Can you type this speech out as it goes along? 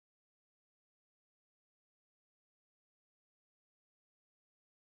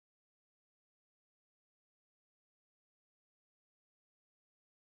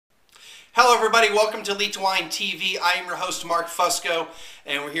Hello everybody, welcome to Leet Wine TV. I am your host Mark Fusco,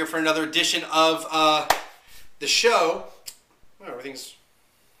 and we're here for another edition of the show. Oh, everything's...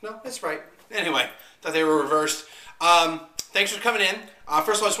 no, that's right. Anyway, thought they were reversed. Thanks for coming in.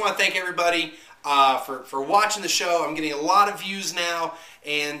 First of all, I just want to thank everybody for watching the show. I'm getting a lot of views now,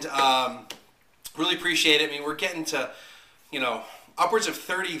 and really appreciate it. I mean, we're getting to, upwards of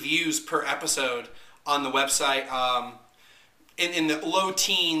 30 views per episode on the website. In the low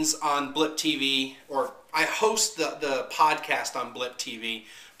teens on Blip TV, or I host the podcast on Blip TV,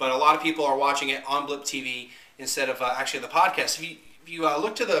 but a lot of people are watching it on Blip TV instead of actually the podcast. If you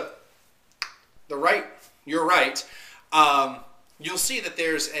look to the right, your right, you'll see that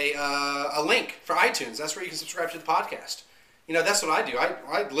there's a link for iTunes. That's where you can subscribe to the podcast. That's what I do.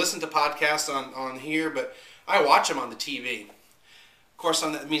 I listen to podcasts on here, but I watch them on the TV. Of course,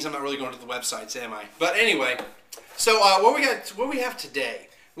 that means I'm not really going to the websites, am I? But anyway... So what we have today,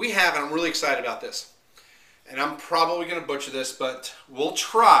 and I'm really excited about this, and I'm probably going to butcher this, but we'll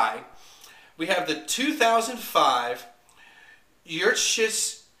try. We have the 2005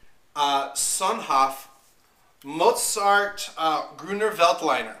 Jurtschitsch Sonnhof Mozart Grüner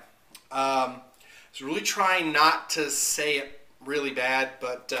Veltliner. I was really trying not to say it really bad,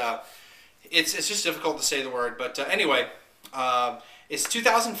 but it's just difficult to say the word. But anyway. It's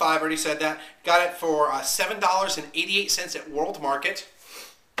 2005, I already said that. Got it for $7.88 at World Market.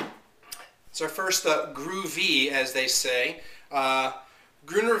 It's our first GrüVe, as they say. Grüner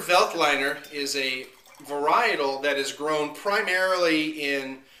Veltliner is a varietal that is grown primarily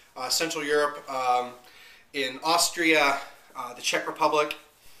in Central Europe, in Austria, the Czech Republic,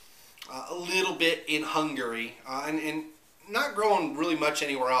 a little bit in Hungary, and not growing really much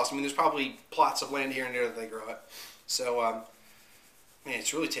anywhere else. I mean, there's probably plots of land here and there that they grow it. So, man,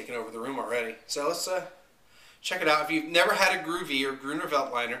 it's really taken over the room already. So let's check it out. If you've never had a GrüVe or Grüner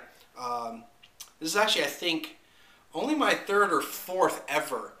Veltliner, this is actually, I think, only my third or fourth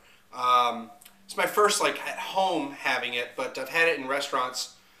ever. It's my first, at home having it, but I've had it in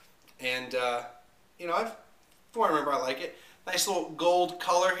restaurants, and from what I remember, I like it. Nice little gold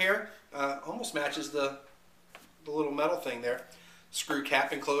color here. Almost matches the little metal thing there. Screw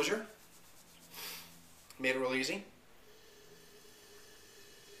cap enclosure. Made it real easy.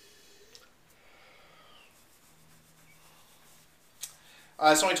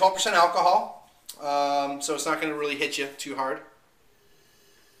 It's only 12% alcohol, so it's not going to really hit you too hard.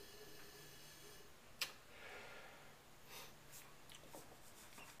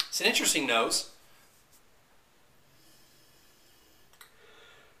 It's an interesting nose.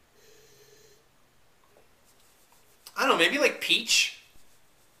 I don't know, maybe like peach?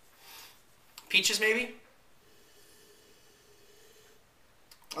 Peaches, maybe?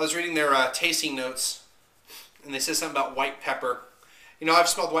 I was reading their tasting notes, and they said something about white pepper. I've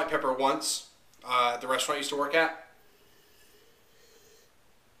smelled white pepper once at the restaurant I used to work at.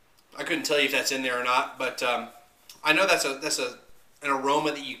 I couldn't tell you if that's in there or not, but I know that's an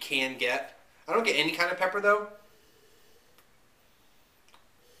aroma that you can get. I don't get any kind of pepper though,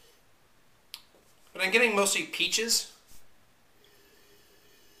 but I'm getting mostly peaches.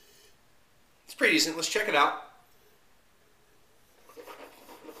 It's pretty decent. Let's check it out.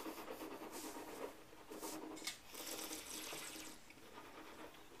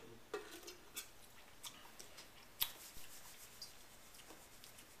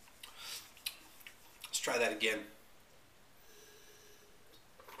 Try that again.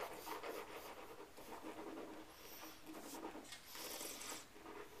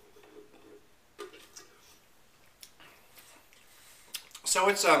 So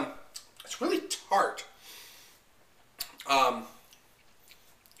it's really tart. I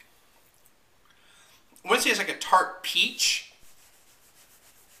wouldn't say it's like a tart peach,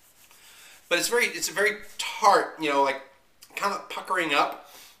 but it's a very tart, like kind of puckering up.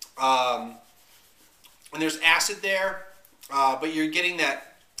 And there's acid there, but you're getting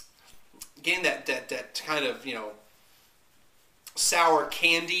that kind of, sour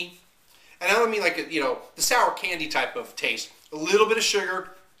candy. And I don't mean like, the sour candy type of taste. A little bit of sugar,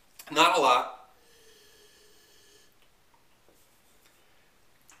 not a lot.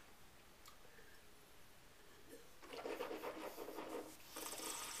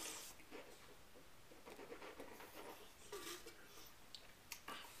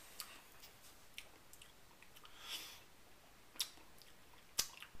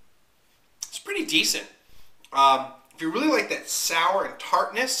 Pretty decent. If you really like that sour and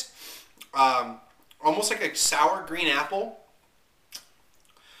tartness, almost like a sour green apple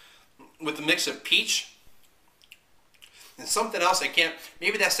with a mix of peach and something else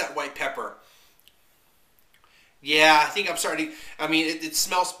maybe that's that white pepper. Yeah, I think I'm starting. I mean, it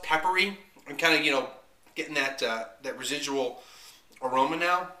smells peppery. I'm kind of, getting that residual aroma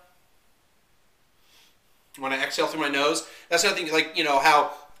now when I exhale through my nose. That's another thing, like,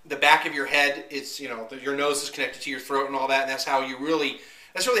 how the back of your head, it's, your nose is connected to your throat and all that, and that's really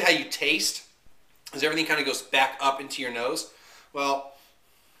how you taste, is everything kind of goes back up into your nose. Well,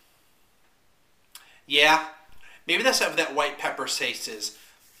 yeah, maybe that's how that white pepper taste is.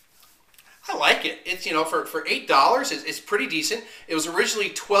 I like it. It's, for $8, it's pretty decent. It was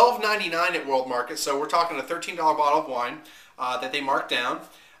originally $12.99 at World Market, so we're talking a $13 bottle of wine that they marked down.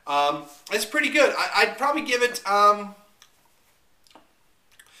 It's pretty good. I'd probably give it an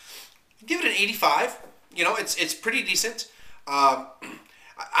 85. It's pretty decent. I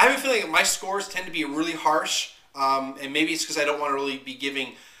have a feeling that my scores tend to be really harsh, and maybe it's because I don't want to really be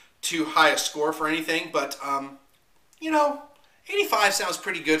giving too high a score for anything, but 85 sounds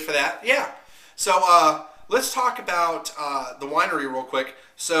pretty good for that. Yeah. So let's talk about the winery real quick.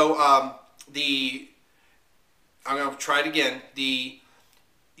 So I'm going to try it again. The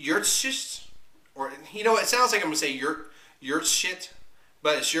Jurtschitsch, or it sounds like I'm going to say Jurtschitsch,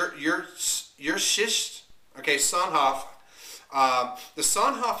 but it's Jurtschitsch. Okay, Sonnhof. The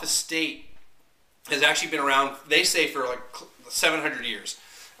Sonnhof estate has actually been around, they say, for like 700 years.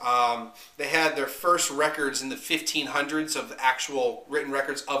 They had their first records in the 1500s of the actual written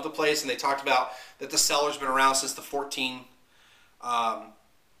records of the place, and they talked about that the cellar's been around since the 14th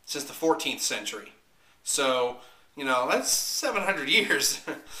century. So, that's 700 years.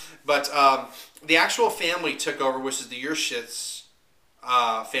 But the actual family took over, which is the Jurtschitsch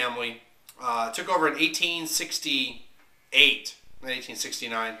family, took over in 1868, not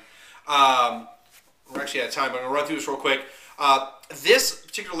 1869. We're actually out of time, but I'm going to run through this real quick. This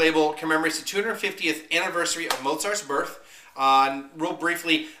particular label commemorates the 250th anniversary of Mozart's birth. Real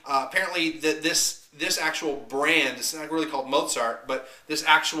briefly, apparently this actual brand, it's not really called Mozart, but this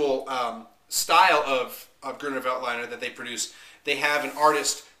actual style of Grüner Veltliner that they produce, they have an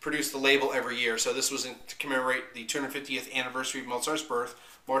artist produce the label every year. So this was to commemorate the 250th anniversary of Mozart's birth.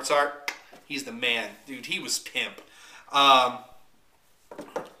 Mozart, he's the man. Dude, he was pimp.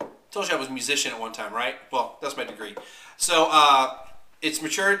 Told you I was a musician at one time, right? Well, that's my degree. So it's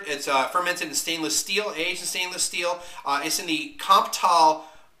matured. It's fermented in stainless steel, aged in stainless steel. It's in the Comptal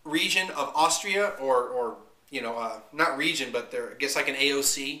region of Austria, or not region, but I guess like an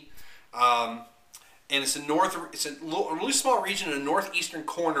AOC. And it's a really small region in the northeastern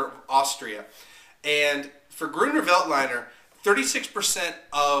corner of Austria. And for Grüner Veltliner, 36%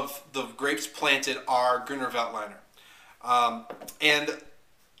 of the grapes planted are Grüner Veltliner. And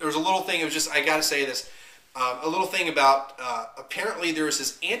there was a little thing of I gotta say this, a little thing about, apparently there was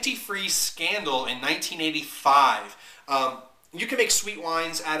this antifreeze scandal in 1985. You can make sweet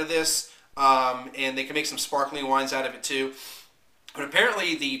wines out of this, and they can make some sparkling wines out of it too. But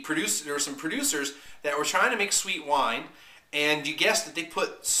apparently there were some producers that were trying to make sweet wine, and you guessed that they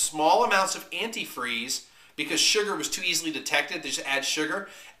put small amounts of antifreeze because sugar was too easily detected. They just add sugar,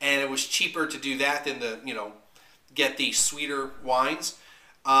 and it was cheaper to do that than get the sweeter wines.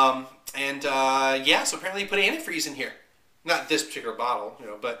 Yeah, so apparently they put antifreeze in here. Not this particular bottle,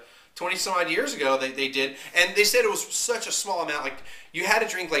 but 20 some odd years ago they did. And they said it was such a small amount. Like, you had to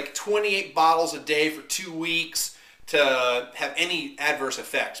drink like 28 bottles a day for 2 weeks to have any adverse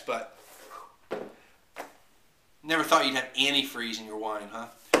effects. But never thought you'd have antifreeze in your wine, huh?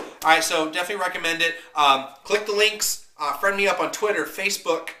 All right, so definitely recommend it. Click the links. Friend me up on Twitter,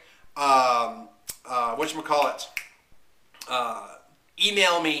 Facebook, whatchamacallit,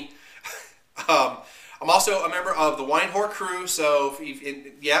 email me. I'm also a member of the Wine Whore crew, so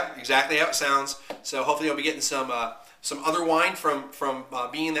yeah, exactly how it sounds. So hopefully I'll be getting some other wine from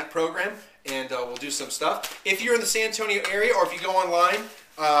being in that program, and we'll do some stuff. If you're in the San Antonio area, or if you go online,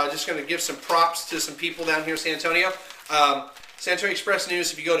 just going to give some props to some people down here in San Antonio. San Antonio Express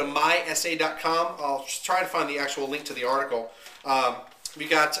News, if you go to mysa.com, I'll try to find the actual link to the article. We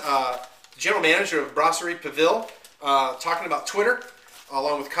got General Manager of Brasserie Paville talking about Twitter,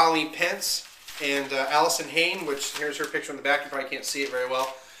 along with Colleen Pence and Allison Hain, which here's her picture on the back. You probably can't see it very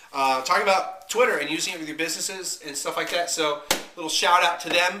well. Talking about Twitter and using it with your businesses and stuff like that. So, little shout out to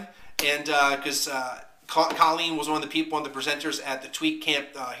them, and because Colleen was one of the presenters at the Tweet Camp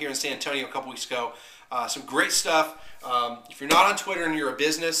here in San Antonio a couple weeks ago. Some great stuff. If you're not on Twitter and you're a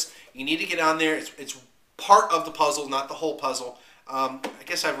business, you need to get on there. It's part of the puzzle, not the whole puzzle. I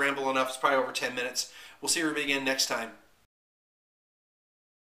guess I've rambled enough. It's probably over 10 minutes. We'll see everybody again next time.